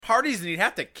parties and he'd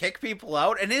have to kick people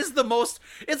out, and is the most.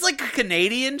 It's like a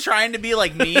Canadian trying to be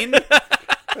like mean.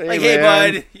 Like, hey,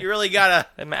 bud, you really gotta.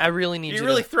 I really need you. You're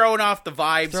really throwing off the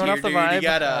vibes here, dude. Vibe. You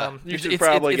gotta. You should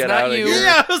probably get out of here.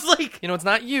 Yeah, I was like, it's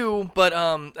not you, but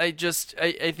I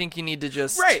think you need to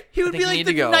just. Right, he would be like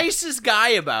the nicest guy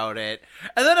about it,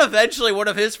 and then eventually one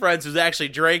of his friends who's actually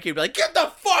drinking would be like, "Get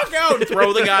the fuck out!" and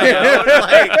throw the guy out.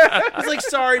 Like, he's like,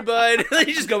 "Sorry, bud." And then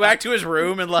he just go back to his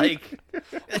room and like,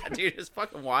 dude, it's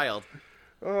fucking wild.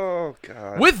 Oh,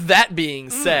 God. With that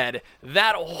being said,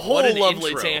 that whole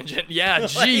lovely intro. tangent. Yeah,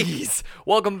 jeez.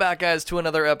 Welcome back, guys, to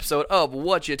another episode of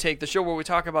What You Take, the show where we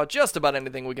talk about just about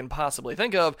anything we can possibly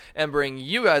think of and bring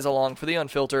you guys along for the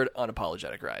unfiltered,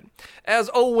 unapologetic ride. As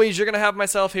always, you're going to have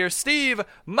myself here, Steve,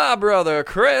 my brother,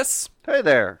 Chris. Hey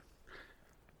there.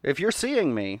 If you're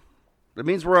seeing me, that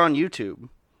means we're on YouTube.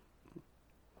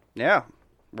 Yeah,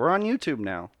 we're on YouTube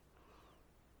now.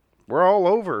 We're all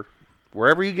over.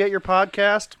 Wherever you get your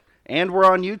podcast, and we're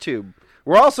on YouTube.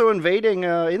 We're also invading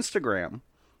Instagram.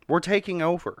 We're taking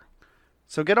over.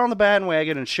 So get on the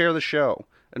bandwagon and share the show.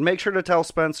 And make sure to tell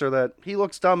Spencer that he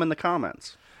looks dumb in the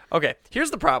comments. Okay,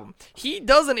 here's the problem. He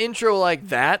does an intro like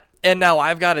that, and now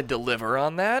I've got to deliver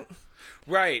on that.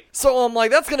 Right. So I'm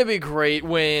like, that's going to be great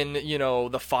when,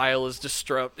 the file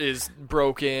is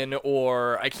broken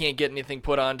or I can't get anything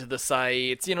put onto the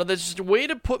site. There's just a way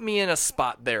to put me in a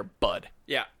spot there, bud.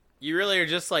 Yeah. You really are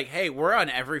just like, hey, we're on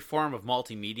every form of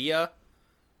multimedia.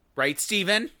 Right,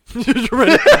 Steven? You're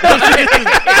like,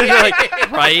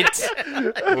 right.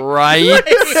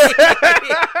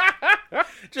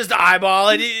 Just eyeball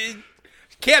it. You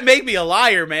can't make me a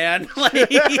liar, man. We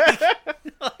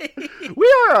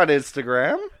are on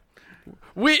Instagram.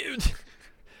 We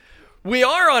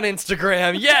are on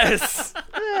Instagram, yes.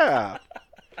 Yeah.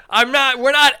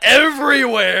 We're not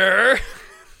everywhere.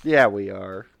 Yeah, we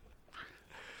are.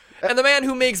 And the man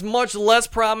who makes much less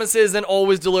promises and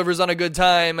always delivers on a good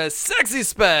time, Sexy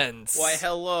Spence. Why,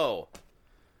 hello.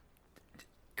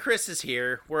 Chris is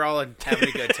here. We're all having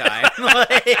a good time.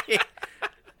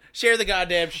 Share the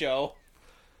goddamn show.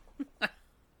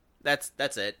 That's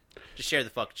it. Just share the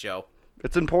fucking show.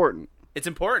 It's important. It's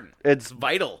important. It's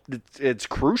vital. It's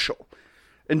crucial.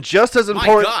 And just as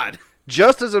important. My God.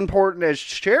 Just as important as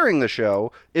sharing the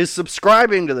show is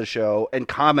subscribing to the show and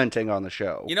commenting on the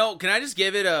show. Can I just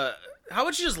give it a... How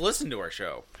about you just listen to our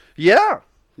show? Yeah.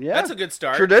 That's a good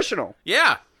start. Traditional.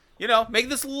 Yeah. Make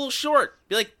this a little short.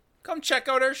 Be like, come check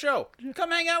out our show. Come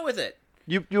hang out with it.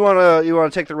 You wanna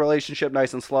take the relationship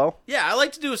nice and slow? Yeah, I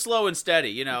like to do it slow and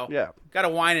steady, Yeah. Gotta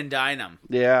wine and dine them.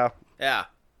 Yeah. Yeah.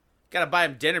 Gotta buy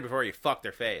them dinner before you fuck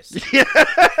their face.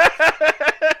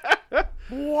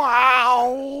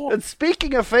 Wow. And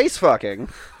speaking of face fucking,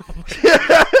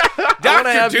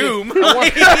 Dr. Doom.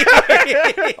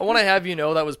 I want to have you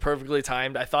know that was perfectly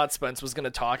timed. I thought Spence was going to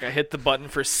talk. I hit the button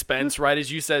for Spence right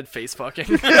as you said face fucking.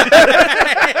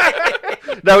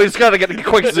 now we just got to get a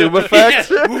quick zoom effect.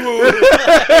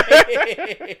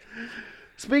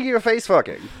 Speaking of face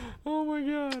fucking. Oh my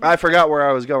God. I forgot where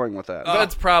I was going with that.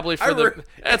 That's probably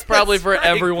for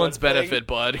everyone's benefit,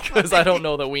 bud, because I don't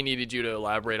know that we needed you to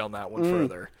elaborate on that one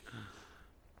further.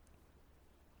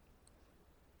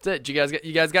 That's it. You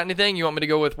guys got anything? You want me to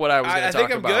go with what I was going to talk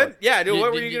about? I think I'm good. Yeah, dude,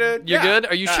 what were you going to... You're good?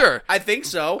 Are you sure? I think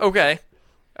so. Okay.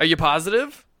 Are you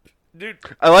positive? Dude.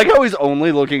 I like how he's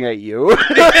only looking at you.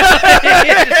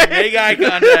 Just make eye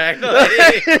contact.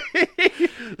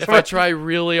 If I try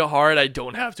really hard, I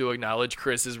don't have to acknowledge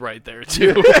Chris is right there,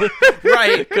 too.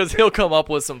 Right. Because he'll come up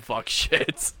with some fuck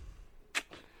shit.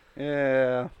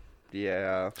 Yeah.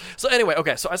 So anyway,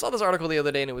 okay, so I saw this article the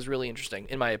other day, and it was really interesting,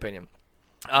 in my opinion.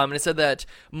 And it said that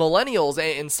millennials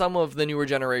and some of the newer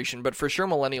generation, but for sure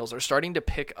millennials, are starting to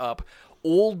pick up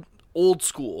old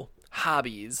school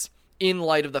hobbies in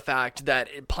light of the fact that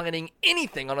planning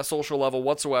anything on a social level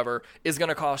whatsoever is going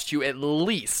to cost you at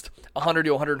least $100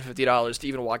 to $150 to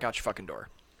even walk out your fucking door.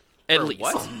 At least.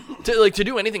 What? To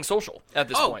do anything social at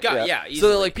this point. Oh, God, yeah.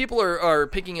 Easily. So, like, people are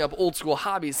picking up old school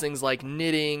hobbies, things like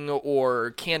knitting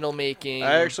or candle making.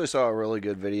 I actually saw a really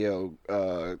good video.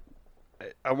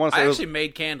 I want to say I actually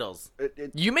made candles.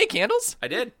 You make candles? I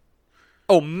did.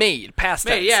 Oh, made. Past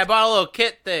tense. Yeah, I bought a little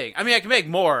kit thing. I mean, I can make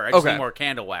more. I just Okay. need more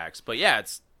candle wax. But yeah,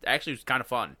 it's actually kind of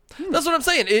fun. That's what I'm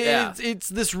saying. Yeah. It's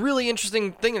this really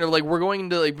interesting thing. And like, we're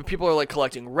going to, like, people are like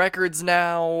collecting records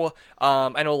now.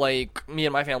 I know, like, me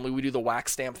and my family, we do the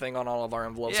wax stamp thing on all of our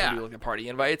envelopes. Yeah. We do like the party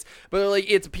invites. But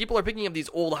like, people are picking up these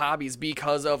old hobbies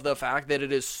because of the fact that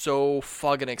it is so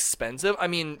fucking expensive. I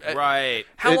mean, Right.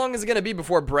 how long is it going to be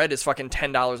before bread is fucking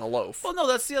 $10 a loaf? Well, no,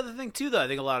 that's the other thing, too, though. I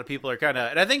think a lot of people are kind of...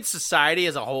 And I think society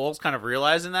as a whole is kind of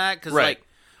realizing that. Because, Right. like,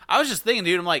 I was just thinking,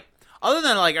 dude, I'm like, other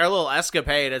than like our little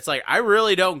escapade, it's like I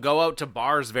really don't go out to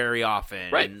bars very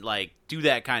often and like do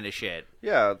that kind of shit.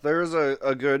 Yeah, there's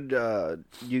a good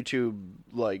YouTube,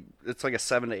 like, it's like a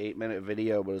 7 to 8 minute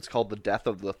video, but it's called The Death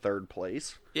of the Third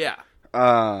Place. Yeah.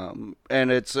 And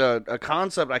it's a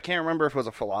concept, I can't remember if it was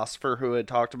a philosopher who had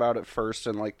talked about it first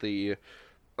in like the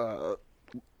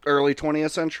early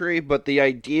 20th century, but the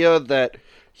idea that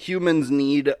humans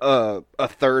need a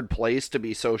third place to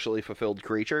be socially fulfilled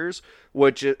creatures,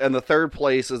 and the third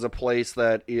place is a place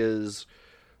that is,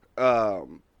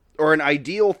 or an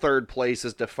ideal third place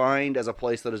is defined as a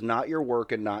place that is not your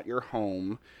work and not your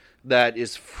home, that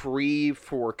is free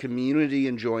for community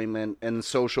enjoyment and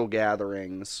social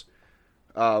gatherings,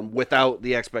 without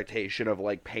the expectation of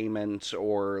like payment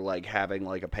or like having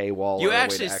like a paywall. You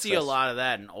actually see a lot of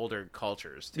that in older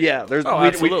cultures too. Yeah,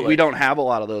 absolutely. We don't have a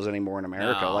lot of those anymore in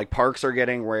America. No. Like parks are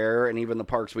getting rare, and even the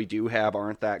parks we do have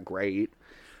aren't that great.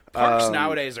 Parks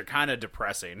nowadays are kind of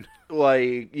depressing.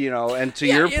 Like, you know, and to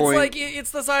your point, it's like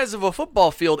it's the size of a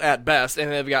football field at best, and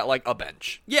they've got like a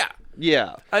bench. Yeah.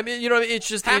 yeah, I mean, you know, it's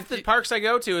just Half the parks I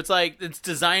go to, it's like it's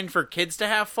designed for kids to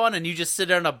have fun, and you just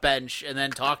sit on a bench and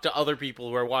then talk to other people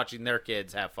who are watching their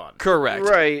kids have fun. correct.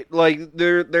 right. Like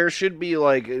there should be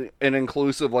like an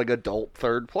inclusive like adult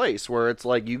third place where it's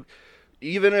like you,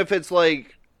 even if it's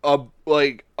like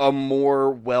a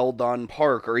more well done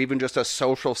park or even just a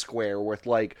social square with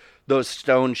like those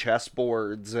stone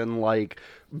chessboards and like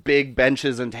big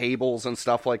benches and tables and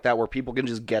stuff like that where people can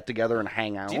just get together and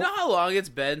hang out. Do you know how long it's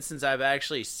been since I've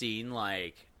actually seen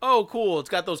like, oh cool, it's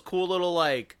got those cool little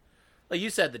like you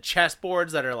said, the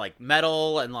chessboards that are like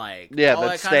metal and like all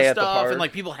that kind of stuff, and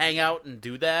like people hang out and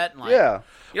do that. And, like,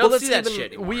 you don't see that shit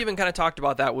anymore. We even kind of talked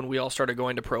about that when we all started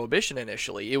going to Prohibition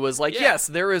initially. It was like, yes,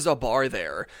 there is a bar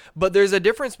there, but there's a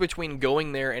difference between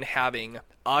going there and having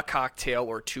a cocktail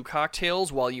or two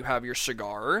cocktails while you have your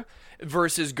cigar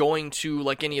versus going to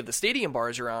like any of the stadium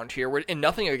bars around here, and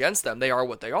nothing against them, they are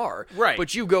what they are. Right.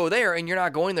 But you go there and you're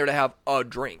not going there to have a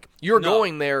drink. You're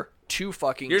going there to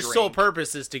fucking Your drink. sole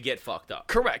purpose is to get fucked up.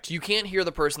 Correct. You can't hear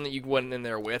the person that you went in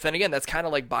there with. And again, that's kind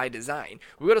of like by design.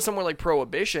 We go to somewhere like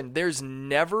Prohibition, there's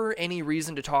never any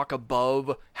reason to talk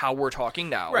above how we're talking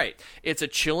now. Right. It's a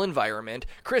chill environment.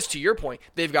 Chris, to your point,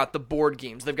 they've got the board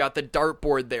games. They've got the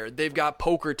dartboard there. They've got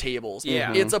poker tables.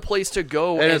 Yeah. It's a place to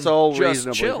go And it's all just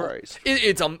reasonably chill. priced.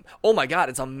 It's oh my God,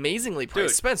 it's amazingly priced.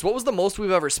 Dude. Spence, what was the most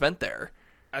we've ever spent there?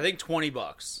 I think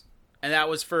 $20, and that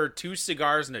was for 2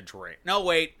 cigars and a drink. No,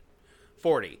 wait,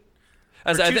 40.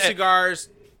 For 2 cigars.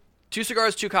 2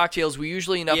 cigars, 2 cocktails. We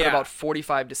usually end up at about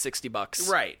 $45 to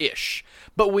 $60, right? Ish.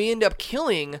 But we end up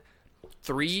killing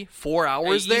 3-4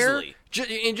 hours there,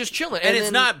 and just chilling. And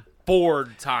it's not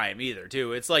bored time either,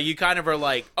 too. It's like you kind of are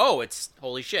like, oh, it's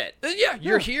holy shit. Yeah,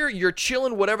 you're here, you're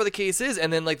chilling, whatever the case is.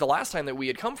 And then like the last time that we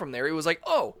had come from there, it was like,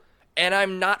 oh, and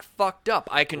I'm not fucked up.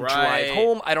 I can drive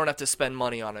home. I don't have to spend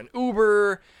money on an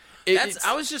Uber.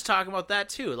 I was just talking about that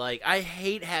too. Like, I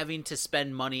hate having to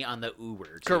spend money on the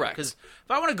Uber. Too, correct. Because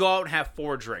if I want to go out and have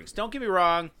 4 drinks, don't get me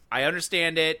wrong, I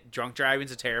understand it. Drunk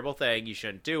driving's a terrible thing. You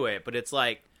shouldn't do it. But it's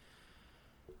like,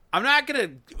 I'm not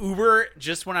gonna Uber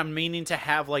just when I'm meaning to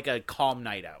have like a calm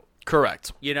night out.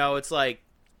 Correct. You know, it's like,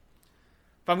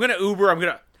 if I'm gonna Uber, I'm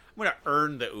gonna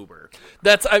earn the Uber.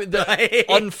 That's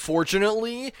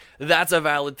unfortunately, that's a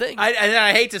valid thing.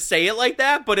 I hate to say it like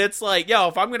that, but it's like, yo,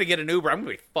 if I'm going to get an Uber, I'm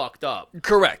going to be fucked up.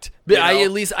 Correct. But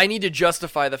I need to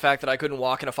justify the fact that I couldn't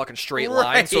walk in a fucking straight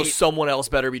line, so someone else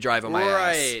better be driving my ass.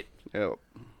 Right. Yep.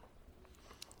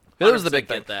 That was the big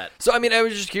thing. That. So, I mean, I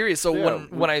was just curious. So,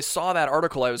 when I saw that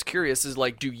article, I was curious, is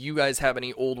like, do you guys have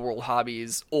any old world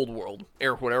hobbies, old world,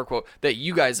 air quote, that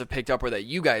you guys have picked up or that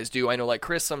you guys do? I know, like,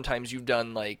 Chris, sometimes you've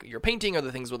done, like, your painting or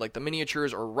the things with, like, the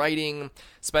miniatures or writing.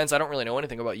 Spence, I don't really know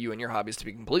anything about you and your hobbies, to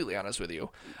be completely honest with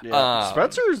you. Yeah.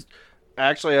 Spencer's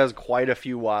actually has quite a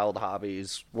few wild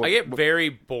hobbies. I get very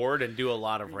bored and do a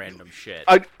lot of random shit.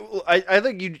 I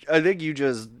think you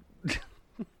just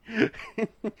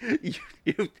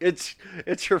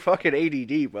it's your fucking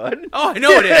ADD, bud. Oh, I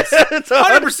know it is.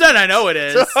 100%. I know it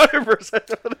is.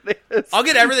 100% what it is. I'll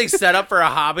get everything set up for a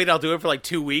hobby, and I'll do it for like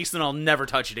 2 weeks, and I'll never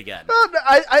touch it again.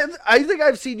 I think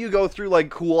I've seen you go through like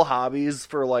cool hobbies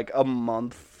for like a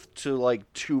month to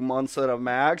like 2 months at a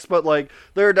max, but like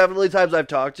there are definitely times I've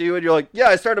talked to you, and you're like, yeah,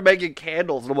 I started making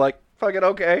candles, and I'm like, fucking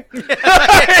okay.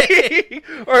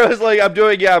 Or I was like, I'm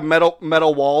doing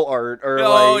metal wall art, or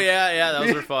yeah,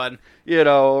 those are fun.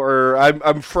 or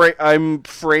I'm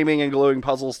framing and gluing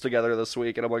puzzles together this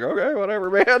week, and I'm like, okay, whatever,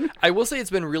 man. I will say it's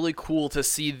been really cool to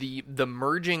see the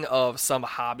merging of some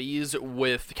hobbies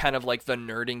with kind of like the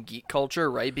nerd and geek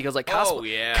culture, right? Because like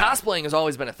cosplaying has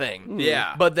always been a thing.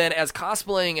 Yeah. But then as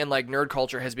cosplaying and like nerd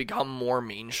culture has become more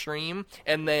mainstream,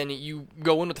 and then you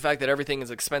go in with the fact that everything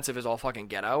is expensive as all fucking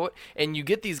get out, and you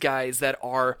get these guys that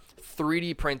are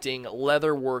 3D printing,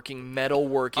 leather working, metal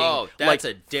working. Oh, that's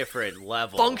like, a different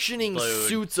level. functioning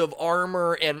suits of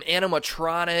armor and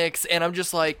animatronics, and I'm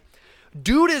just like,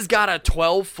 dude has got a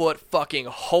 12-foot fucking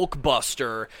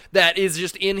Hulkbuster that is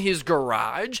just in his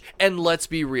garage, and let's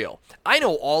be real. I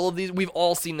know all of these. We've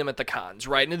all seen them at the cons,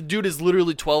 right? And the dude is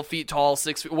literally 12 feet tall,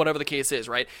 6 feet, whatever the case is,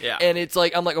 right? Yeah. And it's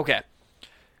like, I'm like, okay,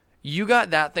 you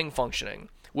got that thing functioning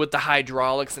with the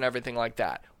hydraulics and everything like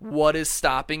that. What is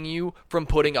stopping you from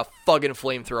putting a fucking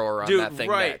flamethrower on that thing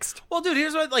next? Well, dude,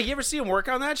 here's what, like, you ever see him work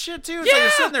on that shit, too? It's like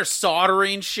you're sitting there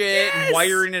soldering shit and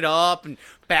wiring it up and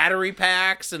battery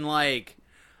packs and, like,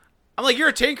 I'm like, you're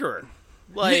a tinkerer.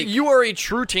 Like, you are a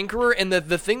true tinkerer, and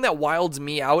the thing that wilds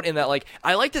me out, and that, like,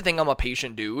 I like to think I'm a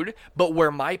patient dude, but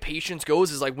where my patience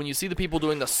goes is, like, when you see the people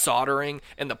doing the soldering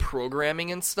and the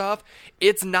programming and stuff,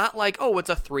 it's not like, oh, it's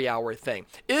a 3-hour thing.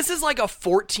 This is like a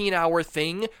 14-hour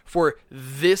thing for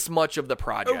this much of the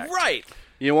project. Right.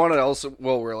 You know what else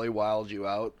will really wild you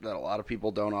out that a lot of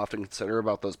people don't often consider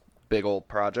about those big old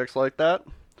projects like that?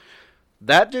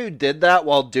 That dude did that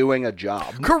while doing a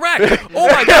job. Correct. Oh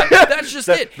my god, that's just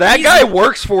it. That guy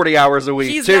works 40 hours a week,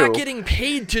 he's too. He's not getting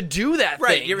paid to do that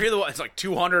right. thing. You ever hear the one? It's like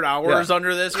 200 hours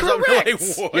under this or Correct.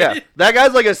 something? Like, what? Yeah, that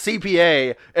guy's like a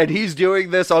CPA, and he's doing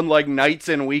this on, like, nights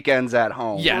and weekends at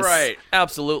home. Yes, right.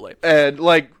 Absolutely. And,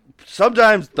 like,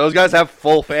 sometimes those guys have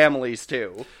full families,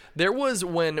 too. There was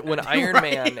when Iron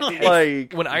Man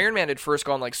like when Iron Man had first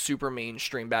gone like super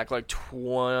mainstream back like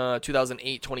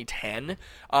 2008 2010.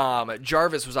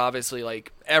 Jarvis was obviously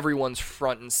like everyone's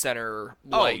front and center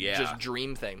just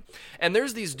dream thing. And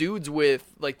there's these dudes with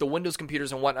like the Windows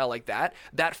computers and whatnot like that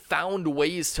found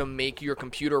ways to make your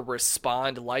computer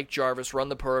respond like Jarvis, run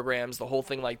the programs, the whole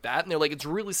thing like that. And they're like, it's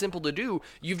really simple to do.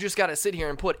 You've just got to sit here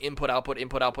and put input output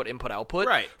input output input output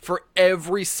for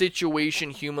every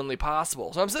situation humanly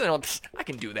possible. So I'm sitting there, I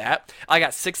can do that. I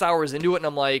got 6 hours into it, and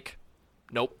I'm like,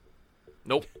 nope.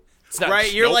 It's not,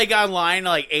 right, you're like online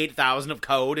like 8,000 of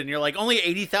code, and you're like only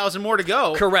 80,000 more to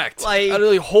go. Correct. Like,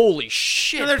 literally, holy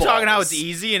shit. And they're talking how it's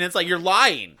easy, and it's like you're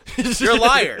lying. You're a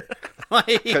liar.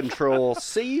 Like, Control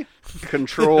C,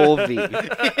 Control V,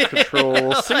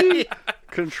 Control C,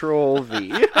 Control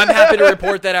V. I'm happy to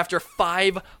report that after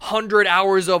 500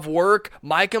 hours of work,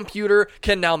 my computer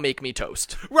can now make me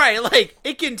toast. Right, like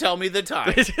it can tell me the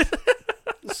time.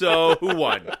 So who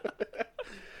won?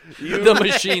 The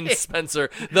machines, Spencer.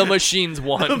 The machines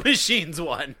won. The machines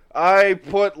won. I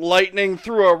put lightning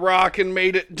through a rock and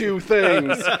made it do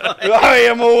things. I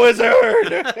am a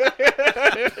wizard.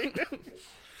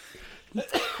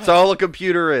 That's all a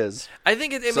computer is. I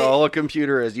think That's all a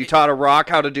computer is. You taught a rock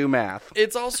how to do math.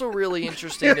 It's also really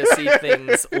interesting to see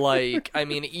things like,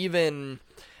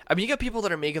 you got people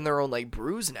that are making their own, like,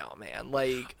 brews now, man.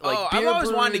 Like I've always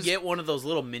brews. wanted to get one of those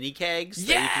little mini kegs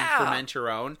that you can ferment your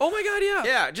own. Oh, my God, yeah.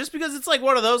 Yeah, just because it's like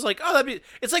one of those, like,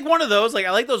 it's like one of those, like,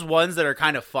 I like those ones that are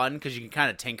kind of fun because you can kind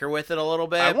of tinker with it a little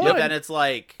bit, but then it's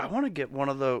like... I want to get one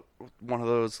of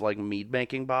those, like,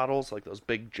 mead-making bottles, like those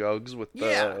big jugs with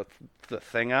the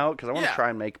thing out, because I want to try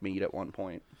and make mead at one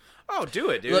point. Oh, do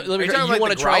it, dude. Let me try, you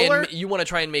want to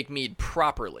try and make mead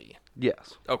properly?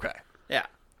 Yes. Okay. Yeah.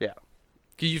 Yeah.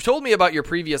 You've told me about your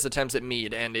previous attempts at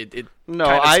mead, and it no,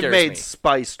 I've made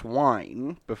spiced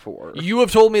wine before. You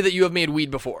have told me that you have made weed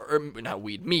before, or not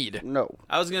weed, mead. No,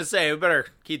 I was gonna say we better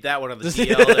keep that one on the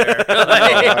DL there.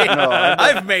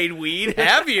 I've made weed.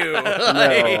 Have you? No,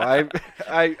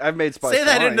 I've made spiced wine. Say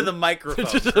that into the microphone,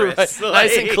 Chris.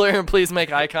 Nice and clear, and please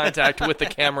make eye contact with the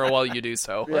camera while you do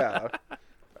so. Yeah,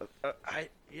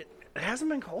 it hasn't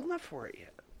been cold enough for it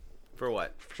yet. For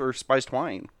what? For spiced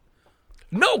wine.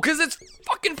 No, because it's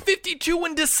fucking 52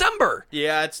 in December.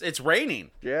 Yeah, it's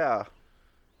raining. Yeah.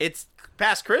 It's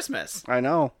past Christmas. I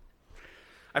know.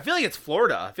 I feel like it's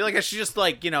Florida. I feel like I should just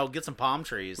get some palm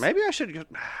trees. Maybe I should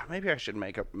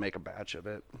make a batch of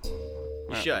it.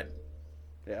 You should.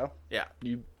 Yeah? Yeah.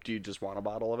 Do you just want a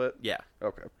bottle of it? Yeah.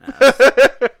 Okay.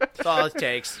 That's all it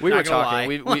takes. We were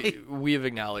talking. We've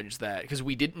acknowledged that because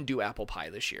we didn't do apple pie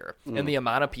this year, and the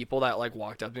amount of people that like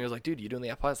walked up to me was like, "Dude, you doing the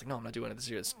apple pie?" I was like, "No, I'm not doing it this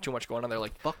year. There's too much going on." They're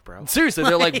like, "Fuck, bro." Seriously,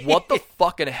 they're like, "What the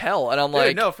fucking hell?" And I'm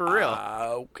like, "No, for real."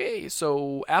 Okay,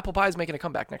 so apple pie is making a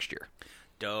comeback next year.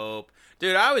 dope.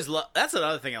 Dude, I always love. That's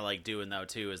another thing I like doing though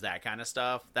too. Is that kind of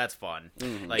stuff. That's fun.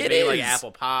 Like It making like is.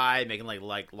 apple pie, making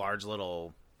like large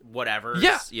little whatevers.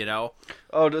 Yeah. You know.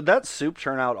 Oh, did that soup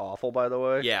turn out awful? By the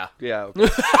way. Yeah. Yeah. Okay.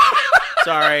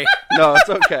 Sorry, No, it's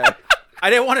okay. I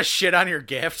didn't want to shit on your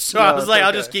gift, so No, I was it's like, I'll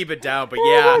okay. just keep it down. But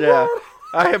yeah. Yeah.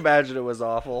 I imagine it was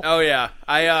awful. Oh yeah.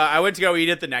 I went to go eat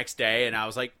it the next day, and I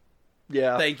was like,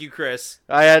 Yeah. thank you, Chris.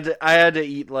 I had to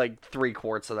eat like 3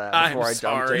 quarts of that I'm before I dumped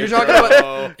sorry.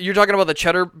 it. You're talking about the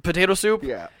cheddar potato soup?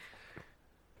 Yeah.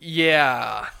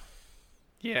 Yeah.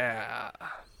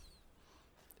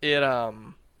 It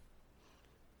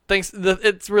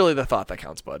it's really the thought that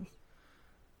counts, bud.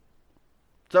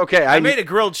 It's okay. I made a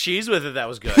grilled cheese with it that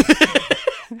was good.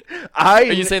 Are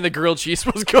you saying the grilled cheese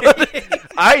was good?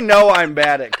 I know I'm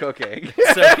bad at cooking.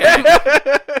 It's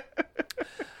okay.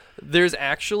 There's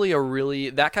actually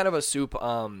that kind of a soup.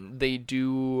 They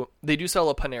do sell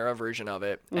a Panera version of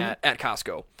it at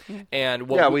Costco, and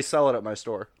Yeah, we sell it at my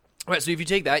store. right. So if you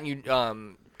take that and you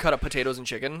cut up potatoes and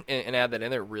chicken and add that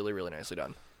in, they're really really nicely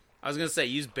done. I was gonna say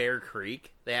use Bear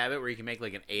Creek. They have it where you can make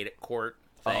like an 8-quart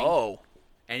thing. Oh,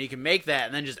 And you can make that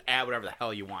and then just add whatever the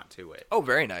hell you want to it.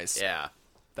 very nice. Yeah.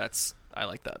 I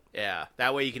like that. Yeah.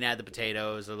 That way you can add the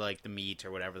potatoes or like the meat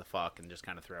or whatever the fuck and just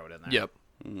kind of throw it in there. Yep.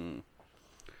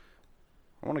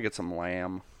 I want to get some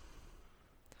lamb.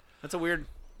 That's a weird.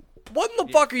 What in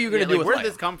the fuck are you gonna do with where'd lamb?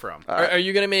 this come from? Are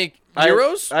you gonna make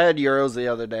gyros? I had gyros the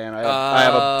other day, and I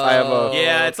have a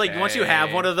Yeah, it's like once you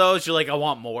have one of those, you're like, I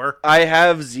want more. I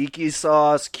have ziti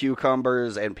sauce,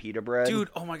 cucumbers, and pita bread. Dude,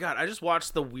 oh my god, I just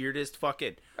watched the weirdest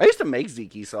fucking. I used to make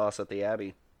ziti sauce at the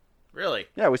Abbey. Really?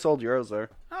 Yeah, we sold gyros there.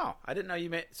 Oh, I didn't know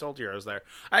you sold gyros there.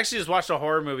 I actually just watched a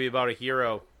horror movie about a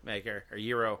gyro maker.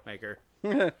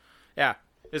 Yeah,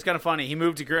 it's kind of funny. He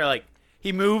moved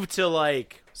to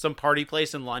some party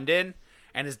place in London,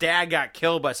 and his dad got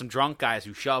killed by some drunk guys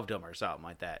who shoved him or something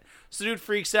like that. So dude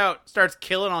freaks out, starts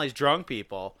killing all these drunk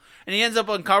people, and he ends up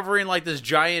uncovering like this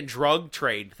giant drug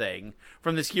trade thing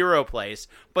from this hero place.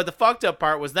 But the fucked up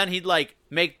part was then he'd like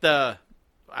make I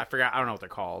don't know what they're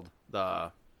called,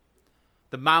 the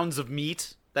mounds of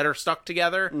meat that are stuck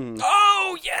together.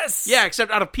 Oh yes. Yeah,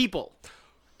 except out of people.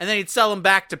 And then he'd sell them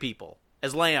back to people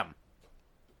as lamb.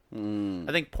 I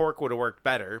think pork would have worked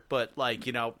better, but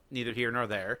neither here nor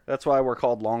there. That's why we're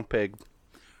called long pig.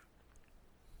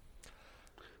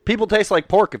 People taste like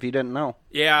pork if you didn't know.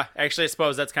 Yeah, actually I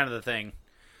suppose that's kind of the thing.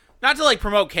 Not to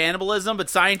promote cannibalism, but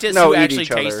scientists No, who eat actually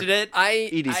each other. tasted it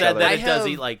Eat each said other. that it does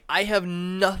eat I have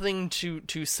nothing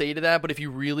to say to that, but if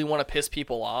you really want to piss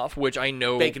people off, which I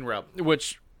know bacon rub.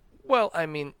 Well, I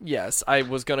mean, yes, I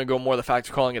was gonna go more the fact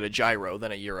of calling it a gyro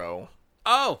than a gyro.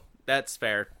 Oh, that's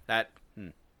fair.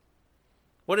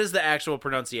 What is the actual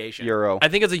pronunciation? Euro. I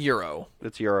think it's a euro.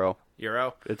 It's euro.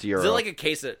 Euro? It's euro. Is it like a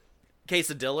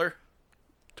quesadilla?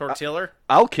 Tortiller?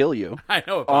 I'll kill you I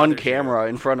know. It on bothers you. camera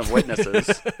in front of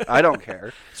witnesses. I don't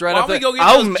care. It's right Why up don't we there.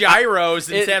 go get those gyros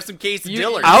and have some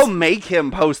quesadillas? I'll make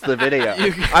him post the video.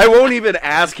 I won't even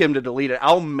ask him to delete it.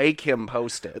 I'll make him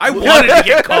post it. I wanted to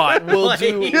get caught. We'll Like-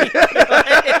 do.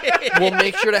 We'll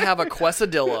make sure to have a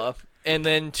quesadilla, and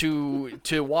then to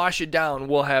wash it down,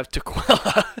 we'll have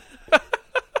tequila.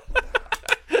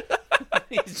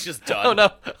 He's just done.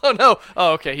 Oh no!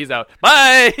 Oh, okay, he's out.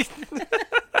 Bye.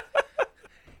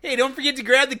 Hey, don't forget to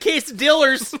grab the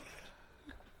quesadillas.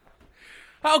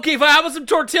 Okay, fine. How about some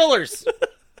tortillers?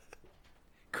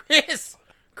 Chris,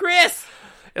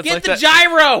 It's get like the that-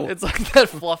 gyro. It's like that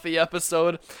Fluffy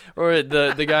episode where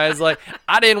the guy's like,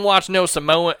 I didn't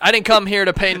come here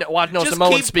to watch no just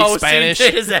Samoan keep speak posting Spanish. to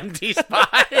his empty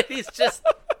spot.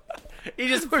 He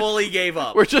just fully gave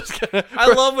up. We're just gonna.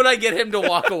 I love when I get him to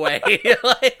walk away.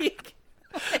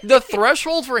 The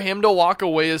threshold for him to walk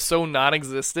away is so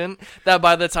non-existent that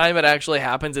by the time it actually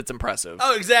happens, it's impressive.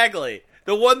 Oh, exactly.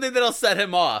 The one thing that'll set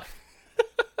him off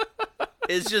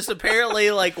is just apparently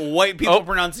white people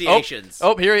pronunciations.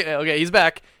 Okay, he's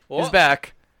back. He's What?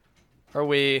 back. Are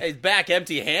we He's back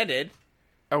empty-handed.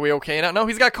 okay now? No,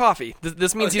 he's got coffee.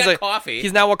 This means he's got coffee.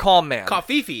 He's now a calm man.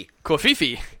 Coffee.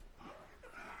 Kofifi.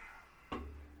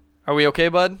 Are we okay,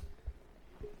 bud?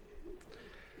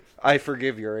 I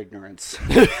forgive your ignorance.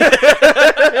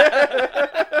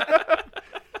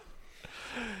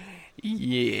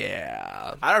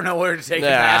 Yeah. I don't know where to take it Nah,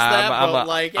 past that, I'm but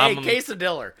I'm-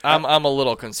 quesadilla. I'm a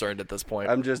little concerned at this point.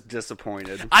 I'm just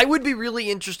disappointed. I would be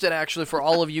really interested, actually, for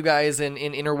all of you guys in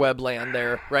interweb land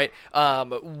there, right?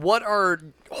 What are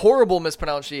horrible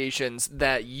mispronunciations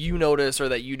that you notice or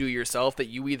that you do yourself that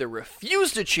you either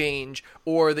refuse to change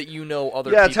or that you know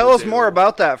other people Tell us do? more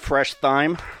about that fresh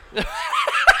thyme.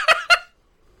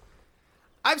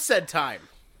 I've said time.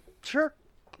 Sure.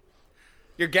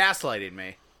 You're gaslighting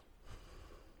me.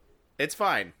 It's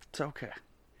fine. It's okay.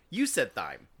 You said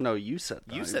thyme. No, you said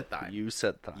thyme. You said thyme. You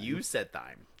said thyme. You said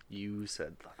thyme. You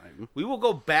said thyme. We will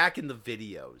go back in the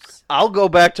videos. I'll go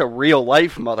back to real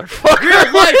life, motherfucker.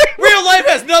 Real life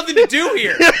has nothing to do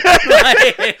here.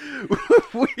 Like,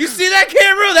 you see that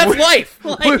camera? That's life.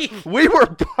 Like, we were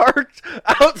parked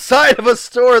outside of a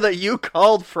store that you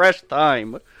called Fresh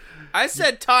Thyme. I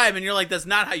said thyme, and you're like, that's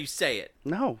not how you say it.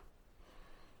 No.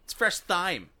 It's fresh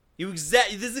thyme.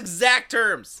 This exact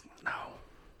terms. No.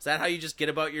 Is that how you just get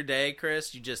about your day,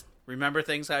 Chris? You just remember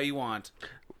things how you want?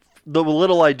 The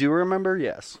little I do remember,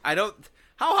 yes. I don't...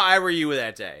 How high were you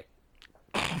that day?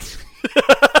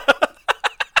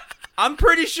 I'm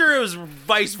pretty sure it was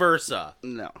vice versa.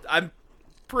 No. I'm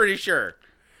pretty sure.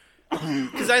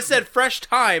 Because I said fresh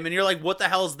thyme, and you're like, what the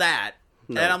hell's that?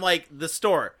 No. And I'm like, the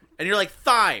store. And you're like,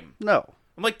 thyme. No.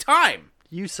 I'm like, thyme.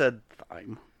 You said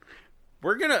thyme.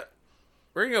 We're gonna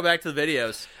go back to the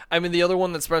videos. I mean, the other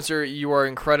one that, Spencer, you are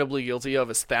incredibly guilty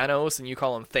of is Thanos, and you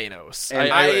call him Thanos.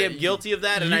 And I am guilty of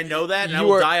that, and I know that, and I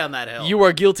will die on that hill. You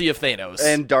are guilty of Thanos.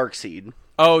 And Darkseid.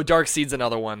 Oh, Darkseid's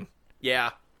another one.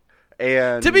 Yeah.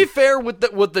 And To be fair, with the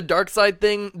Darkseid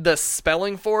thing, the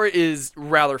spelling for it is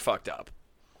rather fucked up.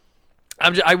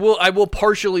 I will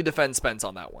partially defend Spence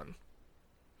on that one.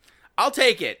 I'll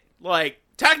take it. Like,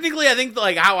 technically, I think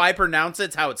like how I pronounce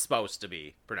it's how it's supposed to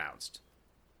be pronounced.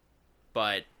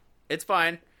 But it's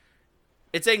fine.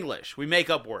 It's English. We make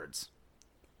up words.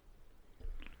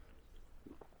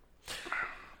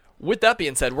 With that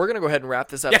being said, we're going to go ahead and wrap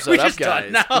this Yeah, episode we're up, just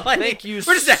guys. done now. Thank you.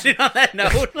 We're just ending on that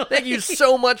note. Thank you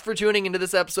so much for tuning into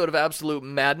this episode of Absolute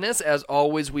Madness. As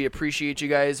always, we appreciate you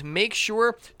guys. Make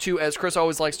sure to, as Chris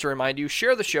always likes to remind you,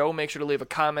 share the show. Make sure to leave a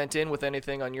comment in with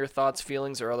anything on your thoughts,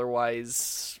 feelings, or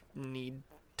otherwise need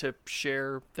to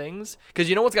share things. Because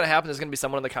you know what's going to happen? There's going to be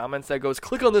someone in the comments that goes,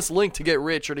 click on this link to get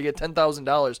rich or to get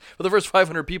 $10,000. For the first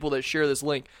 500 people that share this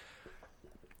link,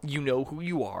 you know who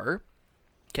you are.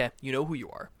 Okay? You know who you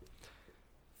are.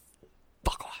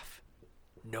 Fuck off.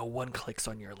 No one clicks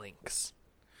on your links.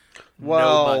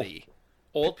 Well, Nobody.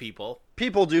 Old people.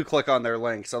 people do click on their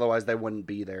links, otherwise they wouldn't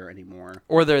be there anymore.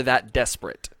 Or they're that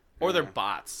desperate. Or they're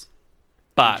bots.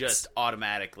 Bots. Who just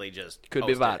automatically just Could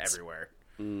be post it bots. everywhere.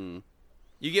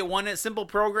 You get one simple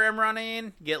program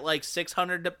running, get like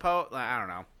 600 to post. I don't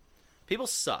know. People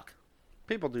suck.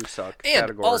 People do suck. And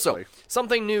categorically. also,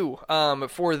 something new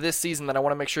for this season that I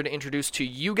want to make sure to introduce to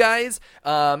you guys.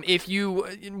 If you,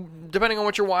 depending on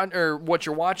what you're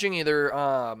watching, either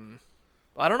I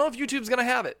don't know if YouTube's gonna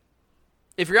have it.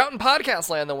 If you're out in podcast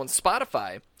land though on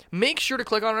Spotify, make sure to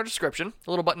click on our description, a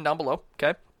little button down below.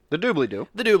 Okay. the doobly-doo.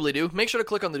 The doobly-doo. Make sure to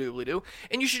click on the doobly-doo.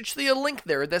 And you should see a link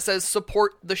there that says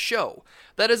support the show.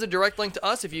 That is a direct link to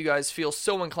us if you guys feel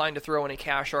so inclined to throw any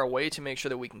cash our way to make sure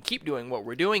that we can keep doing what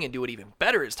we're doing and do it even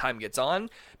better as time gets on.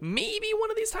 Maybe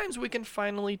one of these times we can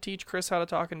finally teach Chris how to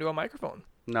talk into a microphone.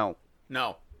 No.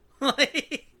 No.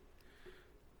 It's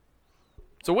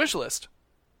a wish list.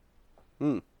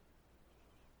 Look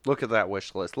at that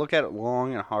wish list. Look at it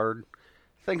long and hard.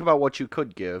 Think about what you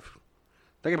could give.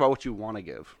 Think about what you want to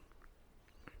give.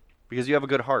 Because you have a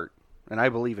good heart, and I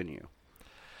believe in you.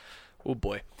 Oh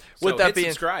boy. So hit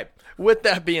subscribe. With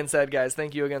that being said, guys,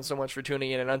 thank you again so much for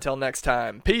tuning in, and until next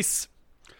time, peace.